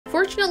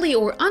Fortunately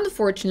or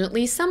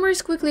unfortunately, summer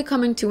is quickly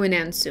coming to an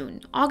end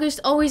soon. August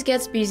always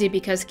gets busy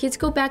because kids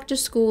go back to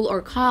school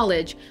or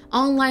college,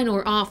 online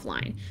or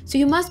offline, so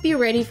you must be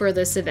ready for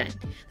this event.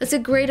 That's a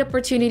great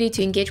opportunity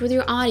to engage with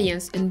your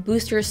audience and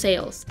boost your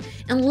sales.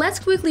 And let's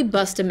quickly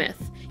bust a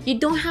myth. You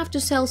don't have to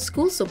sell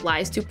school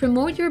supplies to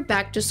promote your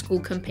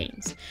back-to-school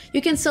campaigns.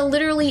 You can sell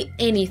literally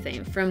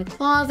anything, from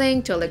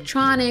clothing to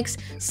electronics,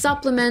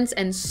 supplements,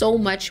 and so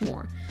much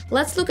more.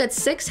 Let's look at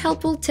 6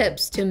 helpful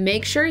tips to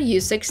make sure you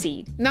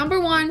succeed. Number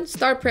 1,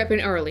 start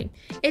prepping early.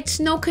 It's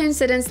no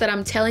coincidence that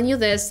I'm telling you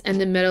this in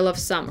the middle of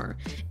summer.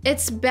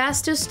 It's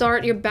best to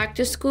start your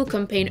back-to-school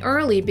campaign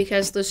early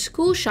because the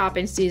school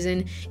shopping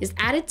season is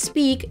at its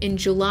peak in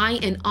July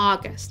and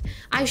August.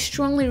 I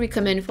strongly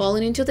recommend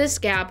falling into this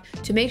gap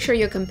to make sure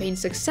your campaign is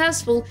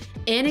successful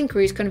and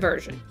increase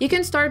conversion. You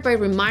can start by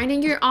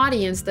reminding your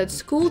audience that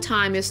school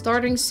time is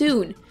starting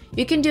soon.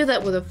 You can do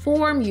that with a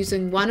form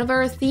using one of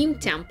our theme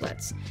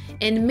templates,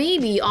 and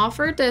maybe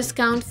offer a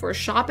discount for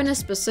shopping a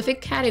specific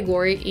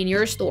category in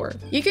your store.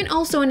 You can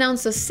also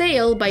announce a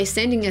sale by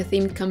sending a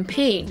themed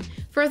campaign.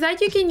 For that,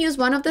 you can use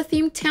one of the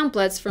theme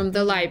templates from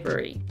the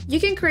library. You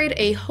can create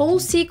a whole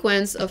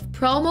sequence of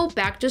promo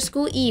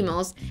back-to-school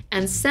emails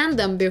and send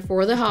them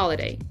before the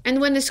holiday.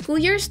 And when the school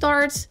year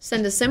starts,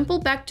 send a simple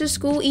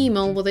back-to-school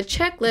email with a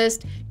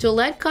checklist to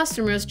let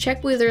customers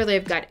check whether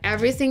they've got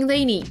everything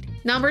they need.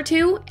 Number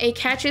 2, a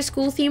catchy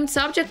school-themed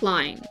subject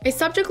line. A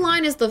subject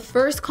line is the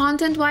first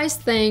content-wise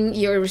thing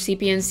your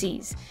recipient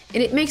sees,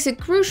 and it makes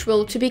it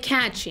crucial to be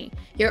catchy.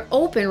 Your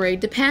open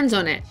rate depends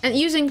on it, and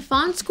using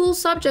fun school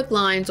subject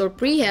lines or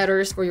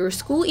pre-headers for your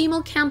school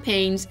email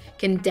campaigns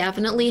can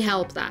definitely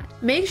help that.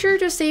 Make sure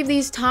to save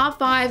these top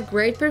 5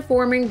 great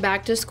performing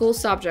back-to-school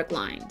subject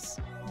lines.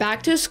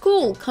 Back to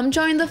school, come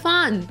join the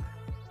fun.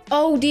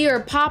 Oh dear,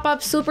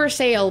 pop-up super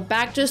sale,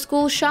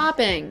 back-to-school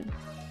shopping.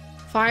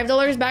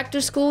 $5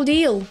 back-to-school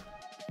deal.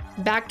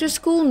 Back to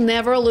school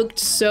never looked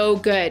so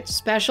good.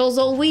 Specials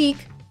all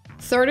week.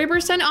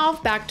 30%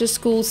 off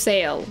back-to-school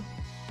sale.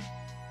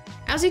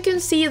 As you can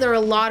see, there are a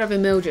lot of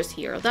emojis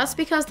here. That's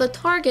because the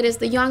target is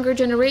the younger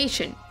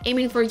generation,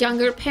 aiming for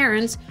younger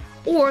parents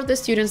or the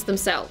students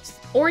themselves.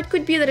 Or it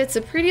could be that it's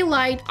a pretty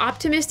light,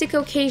 optimistic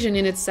occasion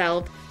in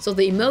itself, so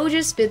the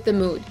emojis fit the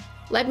mood.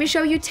 Let me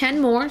show you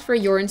 10 more for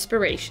your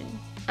inspiration.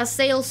 A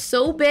sale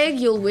so big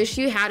you'll wish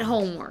you had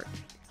homework.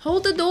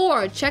 Hold the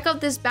door, check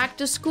out this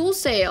back-to-school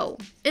sale.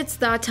 It's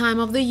that time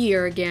of the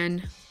year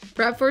again.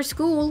 Prep for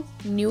school,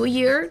 new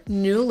year,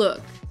 new look.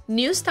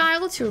 New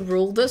style to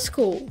rule the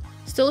school.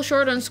 Still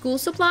short on school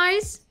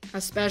supplies?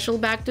 A special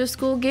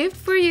back-to-school gift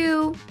for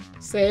you.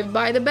 Saved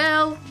by the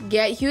bell,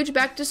 get huge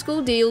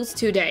back-to-school deals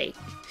today.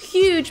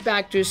 Huge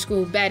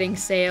back-to-school bedding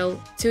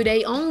sale.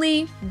 Today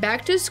only,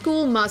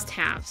 back-to-school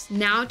must-haves,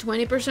 now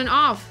 20%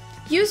 off.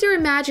 Use your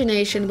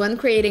imagination when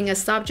creating a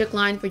subject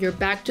line for your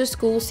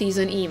back-to-school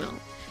season email.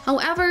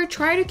 However,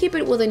 try to keep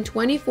it within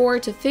 24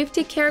 to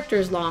 50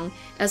 characters long,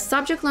 as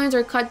subject lines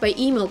are cut by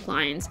email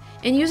clients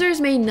and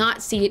users may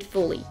not see it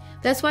fully.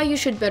 That's why you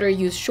should better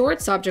use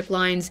short subject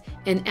lines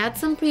and add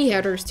some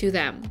pre-headers to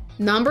them.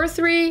 Number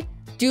 3,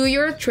 do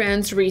your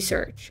trends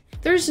research.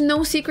 There's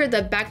no secret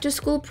that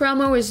back-to-school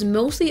promo is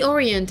mostly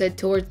oriented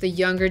towards the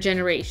younger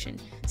generation.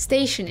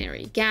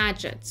 Stationery,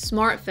 gadgets,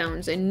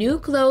 smartphones, and new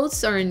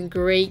clothes are in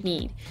great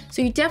need,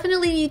 so you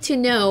definitely need to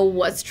know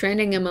what's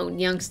trending among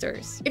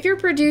youngsters. If you're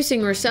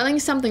producing or selling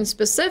something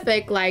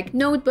specific like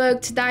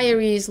notebooks,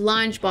 diaries,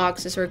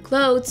 lunchboxes, or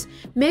clothes,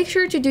 make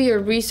sure to do your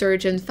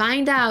research and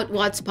find out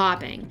what's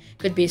popping.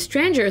 Could be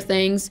Stranger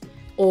Things,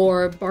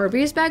 or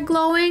Barbie's back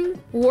glowing?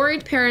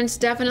 Worried parents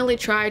definitely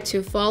try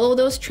to follow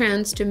those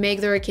trends to make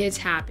their kids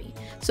happy.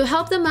 So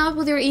help them out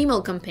with your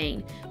email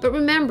campaign. But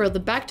remember, the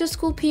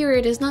back-to-school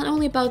period is not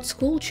only about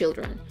school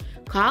children.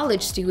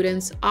 College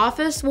students,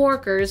 office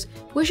workers,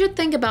 we should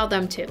think about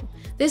them too.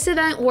 This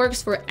event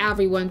works for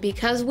everyone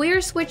because we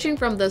are switching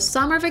from the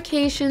summer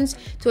vacations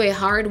to a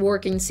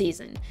hard-working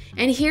season.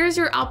 And here's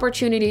your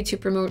opportunity to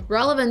promote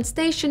relevant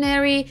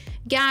stationery,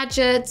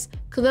 gadgets,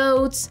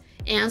 clothes,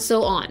 and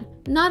so on.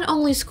 Not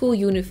only school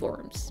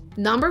uniforms.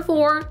 Number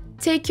 4,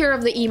 take care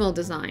of the email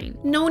design.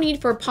 No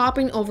need for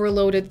popping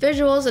overloaded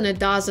visuals and a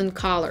dozen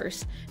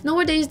colors.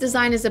 Nowadays,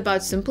 design is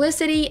about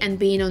simplicity and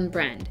being on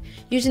brand.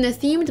 Using a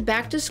themed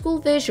back-to-school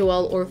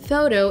visual or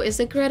photo is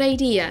a great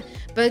idea,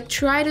 but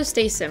try to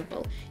stay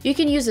simple. You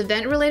can use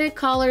event-related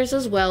colors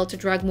as well to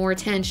drag more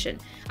attention.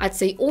 I'd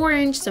say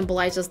orange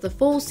symbolizes the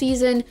fall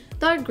season,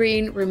 dark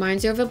green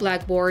reminds you of a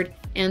blackboard,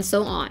 and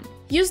so on.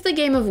 Use the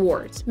game of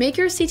words. Make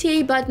your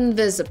CTA button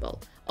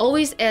visible.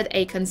 Always add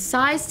a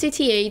concise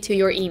CTA to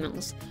your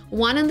emails.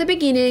 One in the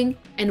beginning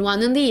and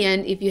one in the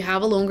end if you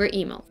have a longer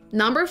email.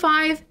 Number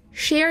 5,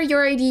 share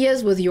your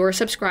ideas with your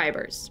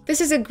subscribers.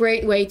 This is a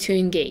great way to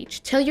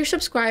engage. Tell your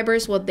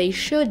subscribers what they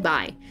should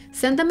buy.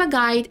 Send them a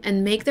guide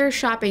and make their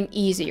shopping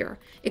easier.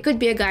 It could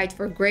be a guide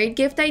for great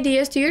gift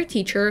ideas to your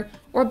teacher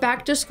or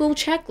back-to-school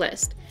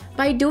checklist.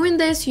 By doing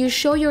this, you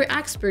show your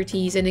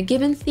expertise in a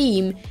given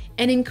theme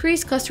and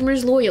increase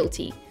customers'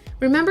 loyalty.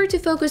 Remember to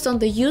focus on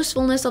the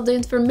usefulness of the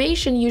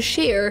information you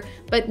share,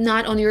 but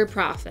not on your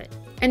profit.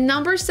 And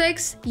number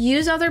 6,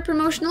 use other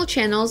promotional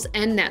channels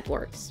and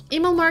networks.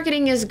 Email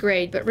marketing is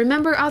great, but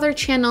remember other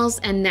channels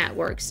and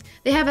networks.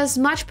 They have as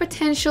much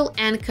potential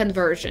and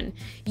conversion.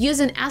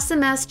 Use an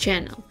SMS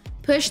channel,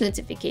 push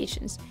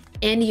notifications,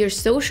 and your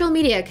social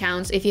media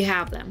accounts if you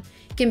have them.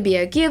 It can be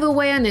a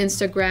giveaway on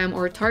Instagram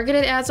or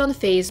targeted ads on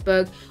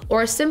Facebook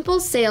or a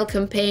simple sale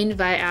campaign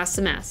via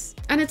SMS.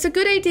 And it's a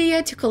good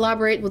idea to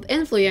collaborate with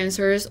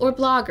influencers or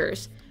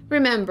bloggers.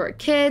 Remember,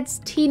 kids,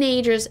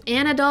 teenagers,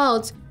 and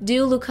adults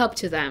do look up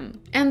to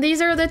them. And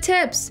these are the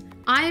tips.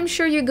 I am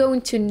sure you're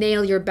going to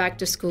nail your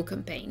back-to-school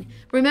campaign.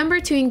 Remember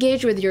to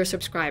engage with your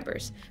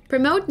subscribers.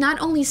 Promote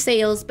not only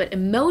sales, but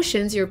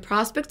emotions your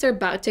prospects are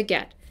about to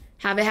get.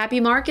 Have a happy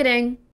marketing!